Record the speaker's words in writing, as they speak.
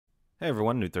Hey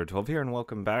everyone, New Third 12 here, and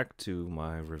welcome back to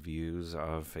my reviews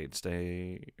of Fate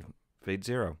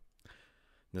Zero.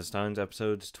 This time's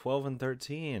episodes 12 and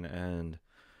 13, and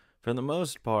for the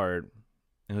most part,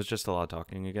 it was just a lot of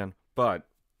talking again. But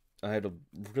I had a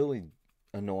really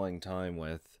annoying time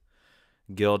with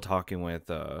Gil talking with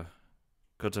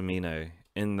Kotomine,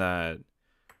 in that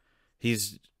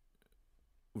he's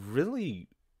really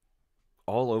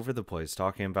all over the place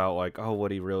talking about, like, oh, what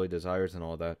he really desires and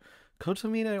all that.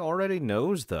 Kotomine already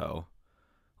knows, though.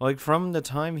 Like, from the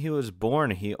time he was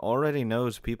born, he already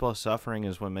knows people suffering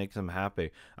is what makes him happy.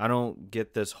 I don't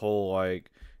get this whole, like,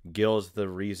 Gil's the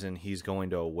reason he's going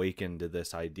to awaken to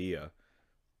this idea.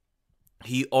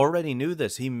 He already knew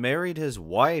this. He married his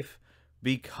wife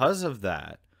because of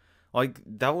that. Like,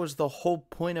 that was the whole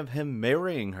point of him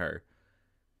marrying her.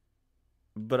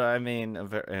 But I mean,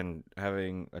 and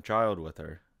having a child with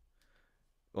her.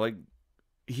 Like,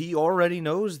 he already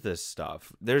knows this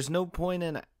stuff. There's no point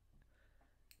in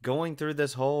going through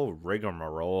this whole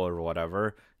rigmarole or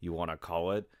whatever you want to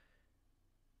call it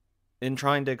in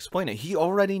trying to explain it. He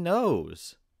already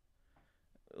knows.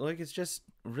 Like, it's just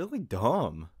really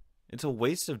dumb. It's a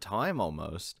waste of time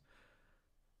almost.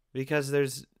 Because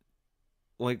there's,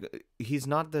 like, he's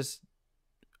not this,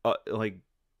 like,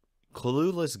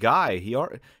 clueless guy.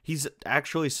 He's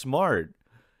actually smart.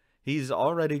 He's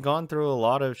already gone through a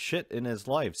lot of shit in his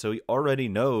life, so he already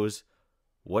knows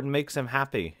what makes him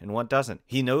happy and what doesn't.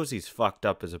 He knows he's fucked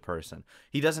up as a person.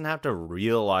 He doesn't have to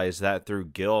realize that through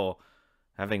Gil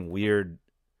having weird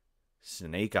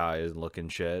snake eyes looking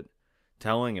shit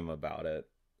telling him about it.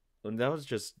 And that was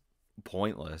just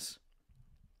pointless.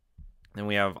 Then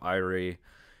we have Irie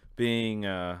being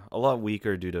a lot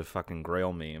weaker due to fucking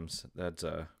Grail memes. That's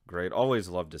great. Always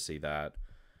love to see that.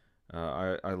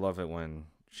 I love it when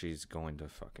she's going to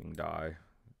fucking die.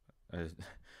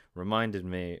 Reminding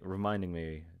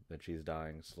me that she's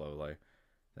dying slowly.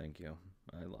 Thank you.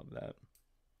 I love that.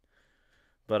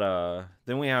 But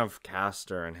then we have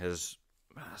Castor and his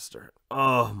master.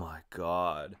 Oh my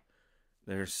god.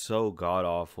 They're so god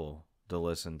awful to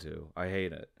listen to. I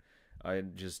hate it. I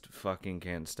just fucking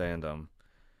can't stand them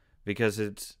because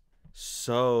it's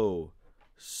so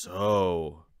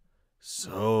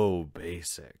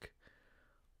basic.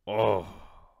 Oh.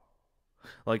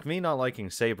 Like, me not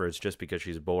liking Saber is just because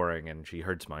she's boring and she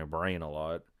hurts my brain a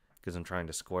lot because I'm trying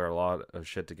to square a lot of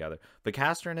shit together. But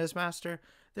Castor and his master,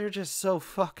 they're just so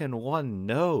fucking one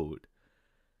note.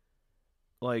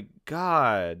 Like,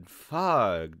 God,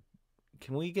 fuck.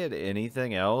 Can we get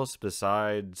anything else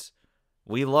besides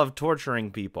we love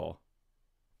torturing people?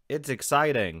 It's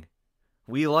exciting.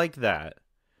 We like that.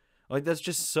 Like, that's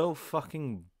just so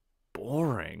fucking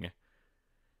boring.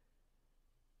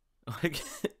 Like,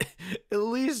 at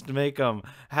least make them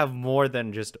have more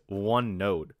than just one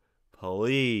note.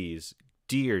 Please.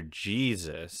 Dear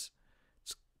Jesus.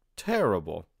 It's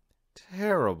terrible.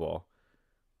 Terrible.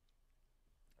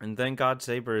 And thank God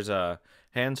Saber's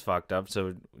hands fucked up,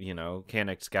 so, you know, can't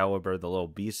Excalibur the little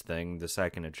beast thing the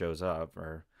second it shows up,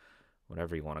 or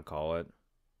whatever you want to call it.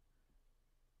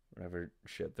 Whatever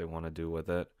shit they want to do with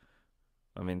it.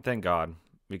 I mean, thank God.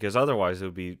 Because otherwise it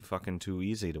would be fucking too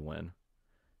easy to win.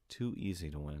 Too easy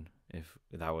to win if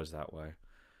that was that way.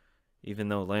 Even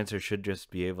though Lancer should just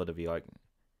be able to be like,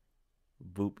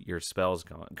 boop, your spell's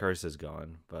gone, curse is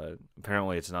gone. But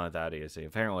apparently it's not that easy.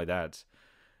 Apparently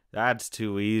that's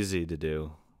too easy to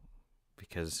do.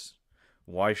 Because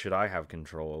why should I have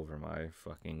control over my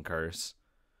fucking curse?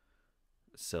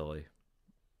 Silly.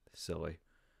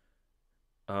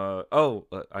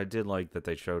 I did like that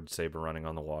they showed Saber running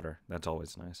on the water. That's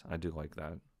always nice. I do like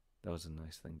that. That was a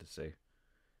nice thing to see.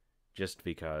 Just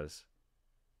because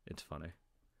it's funny.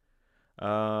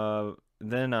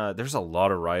 Then there's a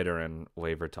lot of Ryder and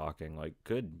Waver talking. Like,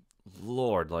 good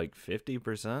lord, like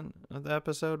 50% of the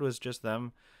episode was just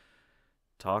them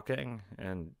talking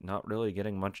and not really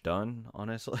getting much done,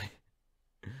 honestly.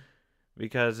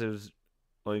 Because it was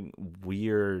like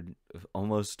weird,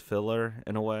 almost filler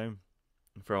in a way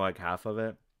for like half of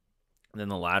it. And then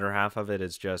the latter half of it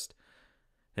is just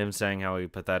him saying how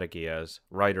pathetic he is,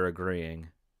 Ryder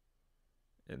agreeing.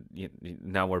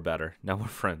 Now we're better. Now we're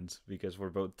friends because we're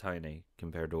both tiny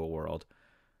compared to a world.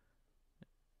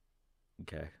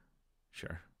 Okay,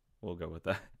 sure. We'll go with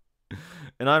that.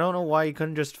 And I don't know why you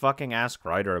couldn't just fucking ask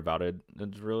Ryder about it.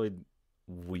 It's really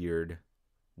weird.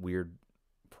 Weird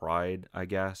pride, I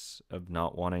guess, of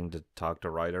not wanting to talk to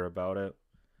Ryder about it.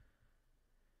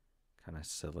 Kind of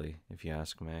silly, if you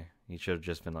ask me. He should have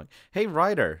just been like, hey,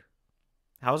 Ryder,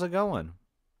 how's it going?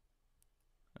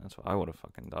 That's what I would have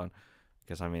fucking done.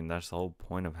 Because, I mean, that's the whole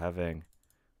point of having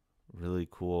really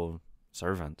cool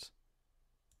servants.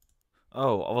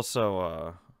 Oh,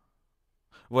 also,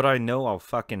 what I know I'll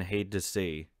fucking hate to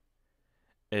see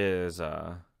is,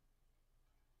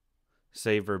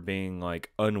 Saber being,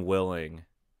 like, unwilling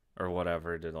or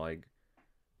whatever to, like,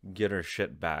 get her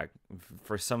shit back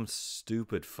for some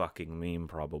stupid fucking meme,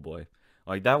 probably.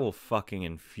 Like, that will fucking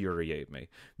infuriate me.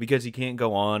 Because he can't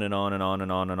go on and on and on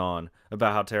and on and on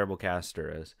about how terrible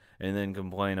Castor is and then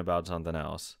complain about something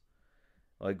else.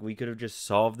 Like, we could have just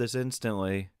solved this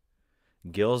instantly.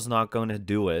 Gil's not going to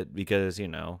do it because, you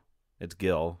know, it's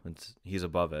Gil. He's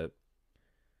above it.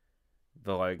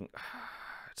 But, like,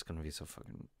 it's going to be so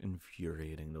fucking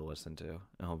infuriating to listen to.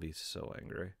 I'll be so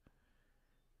angry.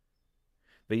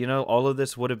 But you know, all of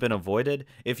this would have been avoided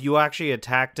if you actually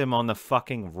attacked him on the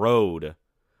fucking road.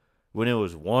 When it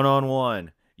was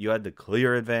one-on-one, you had the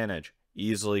clear advantage.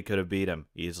 Easily could have beat him.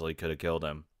 Easily could have killed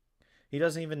him. He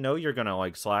doesn't even know you're gonna,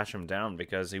 like, slash him down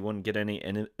because he wouldn't get any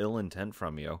ill intent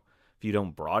from you. If you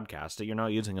don't broadcast it, you're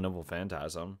not using a noble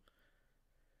phantasm.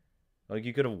 Like,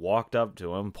 you could have walked up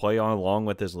to him, play on along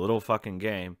with his little fucking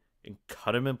game, and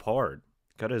cut him apart.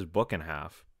 Cut his book in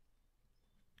half.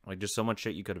 Like, just so much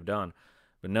shit you could have done.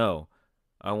 But no,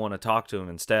 I want to talk to him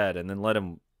instead and then let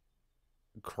him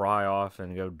cry off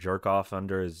and go jerk off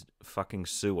under his fucking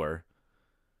sewer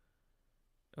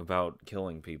about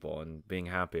killing people and being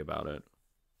happy about it.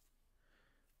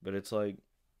 But it's like,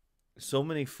 so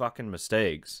many fucking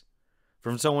mistakes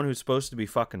from someone who's supposed to be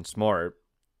fucking smart.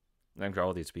 Actually,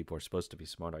 all these people are supposed to be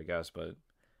smart, I guess, but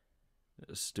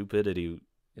stupidity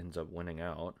ends up winning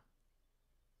out.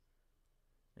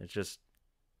 It's just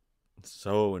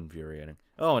so infuriating.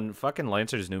 Oh, and fucking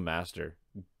Lancer's new master.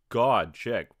 God,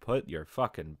 chick, put your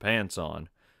fucking pants on.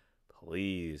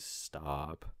 Please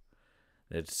stop.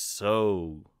 It's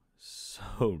so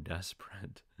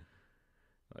desperate.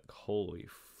 Like, holy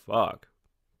fuck.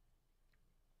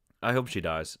 I hope she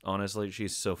dies. Honestly,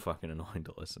 she's so fucking annoying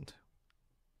to listen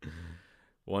to.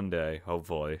 One day,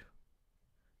 hopefully.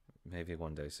 Maybe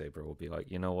one day Saber will be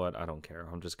like, you know what? I don't care.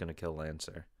 I'm just going to kill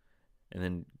Lancer. And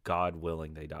then, God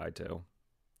willing, they die too.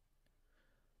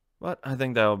 But I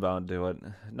think that'll about do it.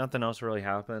 Nothing else really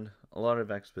happened. A lot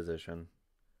of exposition.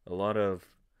 A lot of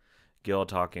Gil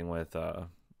talking with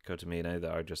Kotomine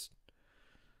that I just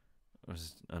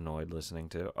was annoyed listening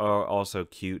to. Oh, also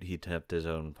cute. He tipped his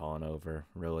own pawn over.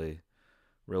 Really,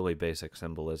 really basic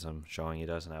symbolism showing he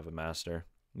doesn't have a master.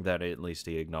 That at least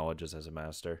he acknowledges as a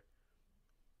master.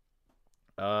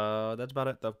 That's about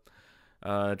it though.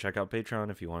 Check out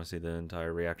Patreon if you want to see the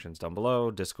entire reactions down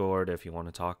below. Discord if you want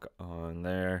to talk on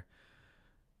there.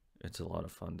 It's a lot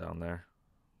of fun down there,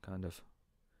 kind of.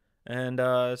 And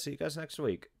see you guys next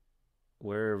week,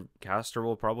 where Castor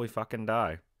will probably fucking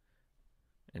die.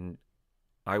 And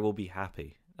I will be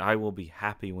happy. I will be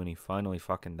happy when he finally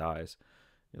fucking dies.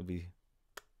 It'll be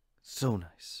so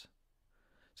nice.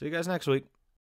 See you guys next week.